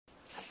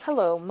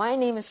Hello, my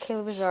name is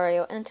Caleb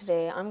Rosario, and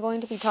today I'm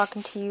going to be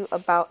talking to you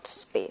about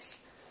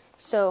space.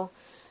 So,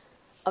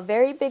 a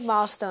very big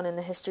milestone in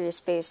the history of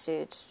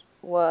spacesuits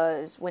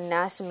was when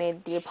NASA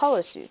made the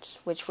Apollo suits,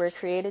 which were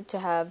created to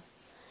have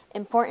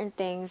important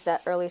things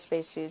that early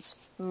spacesuits,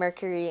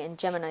 Mercury and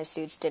Gemini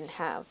suits, didn't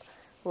have,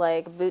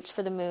 like boots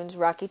for the moon's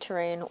rocky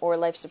terrain or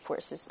life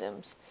support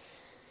systems.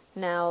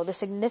 Now, the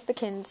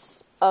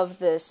significance of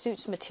the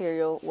suit's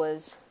material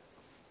was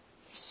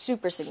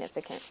super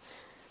significant.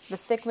 The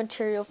thick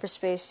material for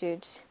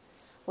spacesuits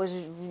was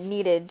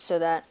needed so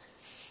that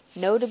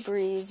no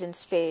debris in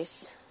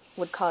space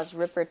would cause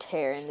rip or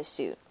tear in the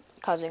suit,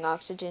 causing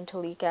oxygen to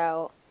leak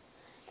out,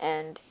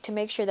 and to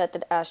make sure that the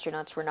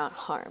astronauts were not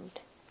harmed.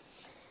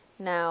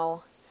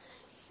 Now,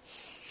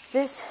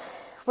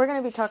 we're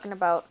going to be talking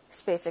about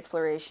space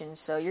exploration,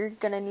 so you're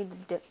going to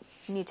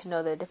need to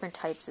know the different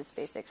types of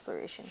space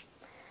exploration.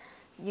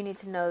 You need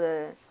to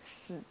know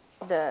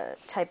the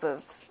type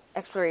of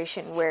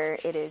exploration where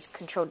it is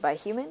controlled by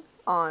human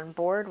on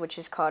board, which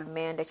is called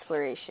manned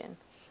exploration.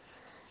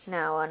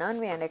 Now, an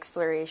unmanned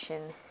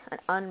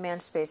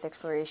space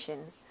exploration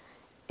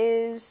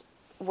is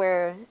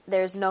where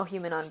there's no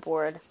human on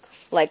board,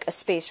 like a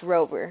space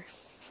rover.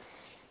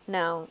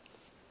 Now,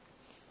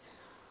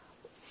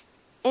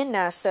 in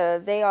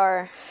NASA, they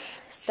are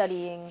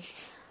studying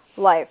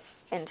life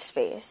in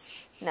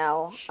space.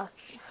 Now,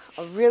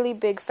 a really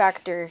big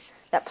factor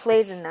that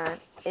plays in that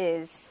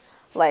is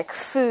like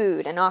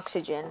food and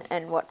oxygen,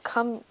 and what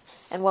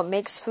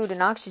makes food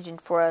and oxygen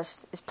for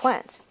us is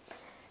plants.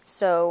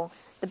 So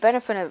the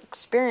benefit of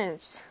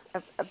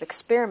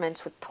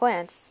experiments with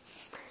plants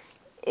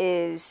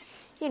is,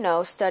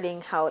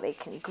 studying how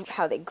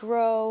they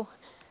grow,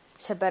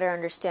 to better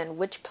understand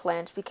which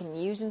plants we can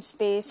use in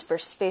space for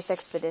space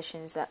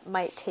expeditions that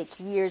might take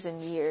years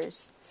and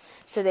years.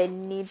 So they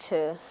need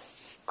to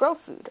grow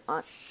food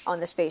on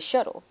the space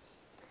shuttle.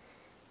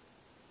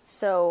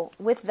 So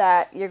with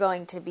that, you're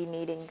going to be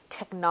needing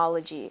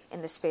technology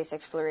in the space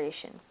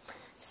exploration.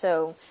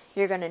 So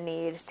you're going to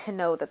need to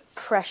know the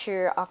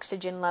pressure,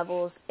 oxygen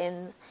levels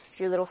in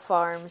your little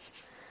farms.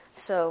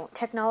 So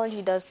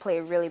technology does play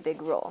a really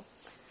big role.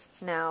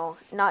 Now,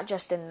 not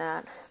just in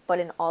that, but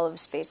in all of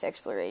space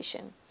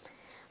exploration.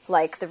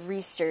 Like the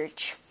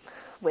research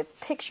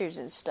with pictures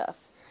and stuff,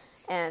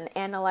 and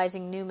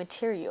analyzing new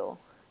material,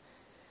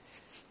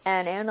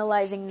 and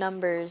analyzing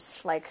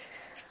numbers like,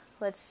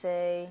 let's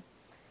say,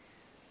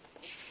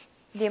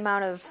 the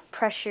amount of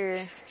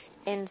pressure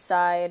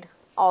inside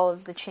all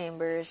of the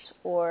chambers,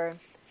 or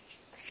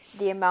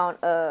the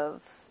amount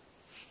of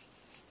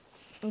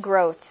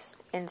growth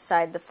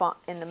inside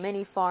in the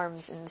mini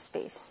farms in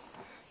space.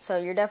 So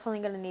you're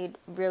definitely going to need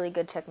really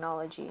good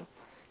technology.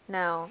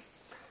 Now,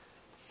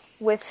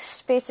 with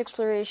space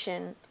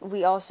exploration,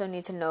 we also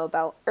need to know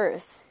about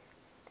Earth,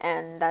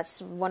 and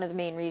that's one of the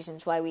main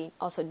reasons why we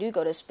also do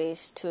go to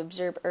space, to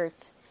observe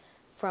Earth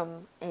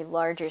from a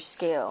larger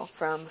scale,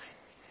 from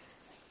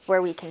where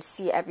we can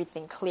see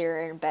everything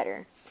clearer and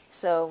better.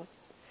 So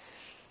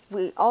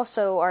we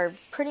also are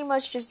pretty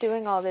much just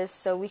doing all this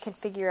so we can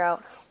figure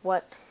out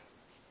what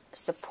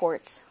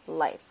supports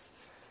life.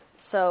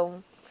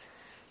 So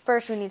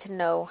first we need to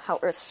know how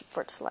Earth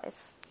supports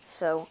life.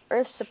 So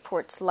Earth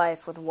supports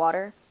life with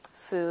water,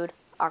 food,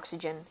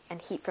 oxygen,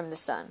 and heat from the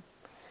sun.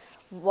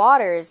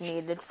 Water is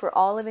needed for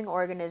all living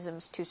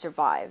organisms to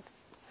survive.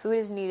 Food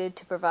is needed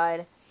to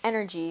provide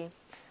energy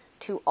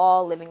to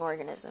all living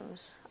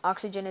organisms.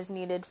 Oxygen is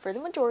needed for the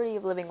majority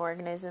of living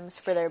organisms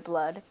for their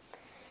blood,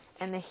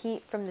 and the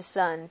heat from the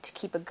sun to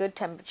keep a good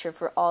temperature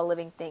for all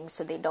living things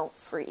so they don't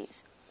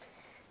freeze.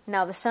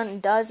 Now, the sun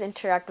does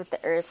interact with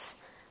the earth,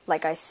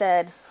 like I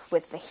said,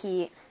 with the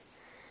heat,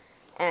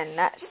 and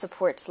that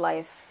supports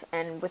life,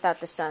 and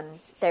without the sun,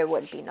 there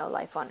would be no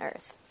life on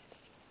Earth.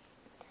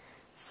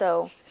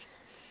 So,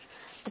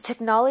 the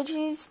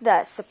technologies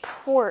that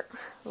support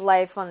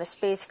life on the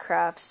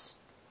spacecrafts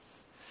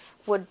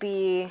would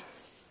be,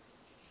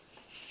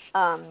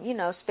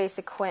 space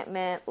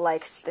equipment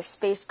like the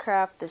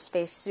spacecraft, the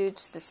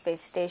spacesuits, the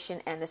space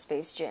station, and the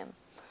space gym.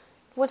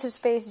 What's a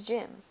space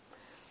gym?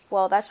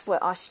 Well, that's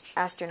what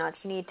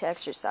astronauts need to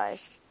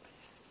exercise.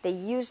 They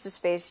use the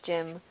space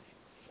gym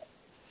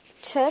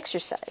to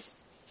exercise.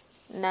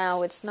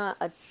 Now, it's not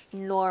a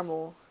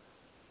normal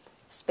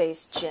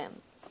space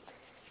gym.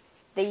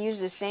 They use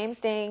the same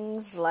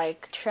things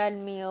like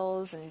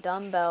treadmills and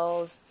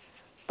dumbbells,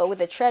 but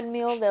with a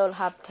treadmill, they'll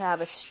have to have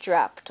a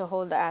strap to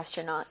hold the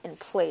astronaut in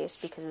place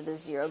because of the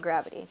zero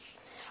gravity.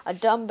 A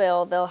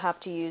dumbbell, they'll have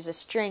to use a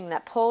string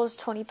that pulls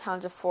 20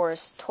 pounds of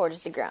force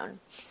towards the ground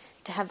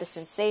to have the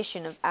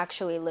sensation of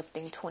actually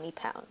lifting 20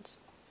 pounds.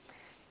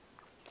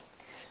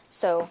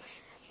 So,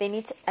 they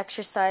need to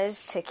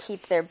exercise to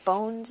keep their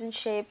bones in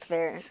shape,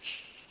 their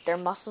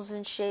muscles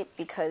in shape,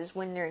 because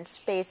when they're in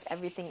space,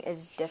 everything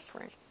is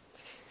different.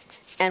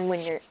 And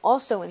when you're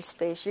also in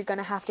space, you're going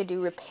to have to do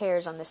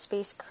repairs on the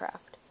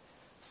spacecraft.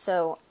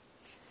 So,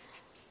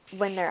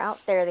 when they're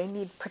out there, they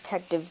need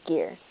protective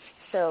gear.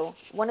 So,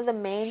 one of the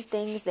main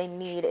things they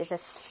need is a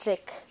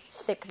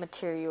thick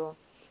material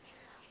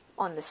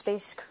on the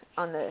space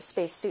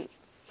suit.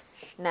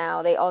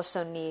 Now they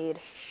also need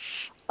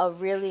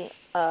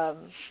a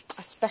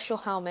special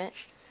helmet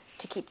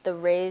to keep the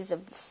rays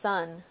of the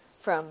sun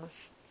from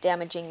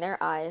damaging their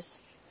eyes,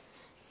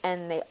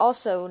 and they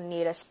also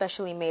need a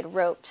specially made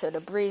rope so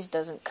the breeze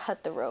doesn't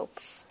cut the rope.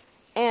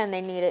 And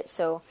they need it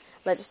so,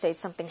 let's say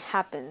something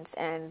happens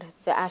and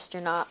the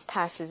astronaut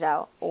passes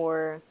out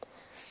or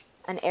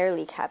an air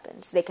leak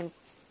happens, the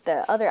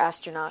other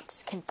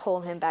astronauts can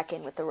pull him back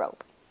in with the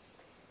rope.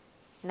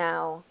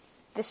 Now,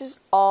 this is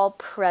all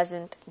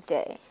present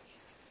day.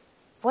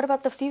 What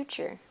about the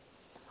future?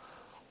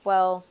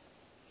 Well,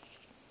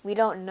 we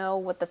don't know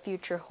what the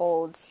future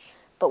holds,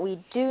 but we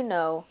do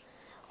know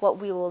what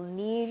we will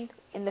need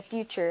in the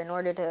future in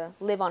order to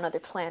live on other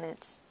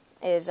planets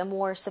is a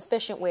more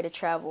sufficient way to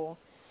travel,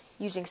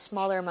 using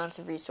smaller amounts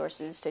of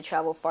resources to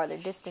travel farther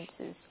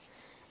distances,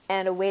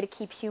 and a way to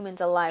keep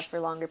humans alive for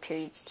longer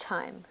periods of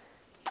time.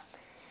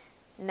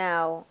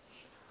 Now,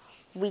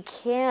 we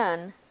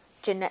can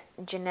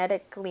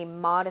genetically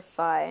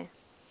modify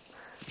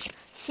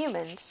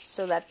humans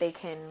so that they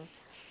can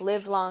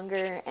live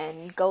longer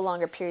and go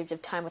longer periods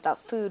of time without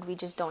food. We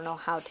just don't know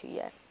how to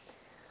yet.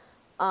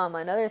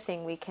 Another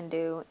thing we can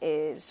do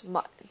is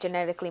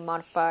genetically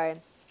modify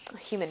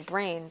human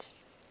brains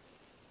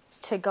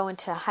to go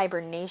into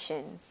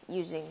hibernation,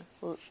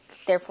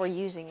 therefore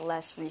using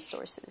less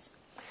resources.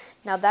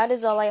 Now that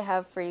is all I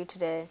have for you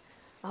today.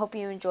 I hope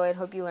you enjoyed,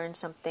 hope you learned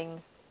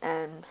something,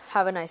 and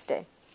have a nice day.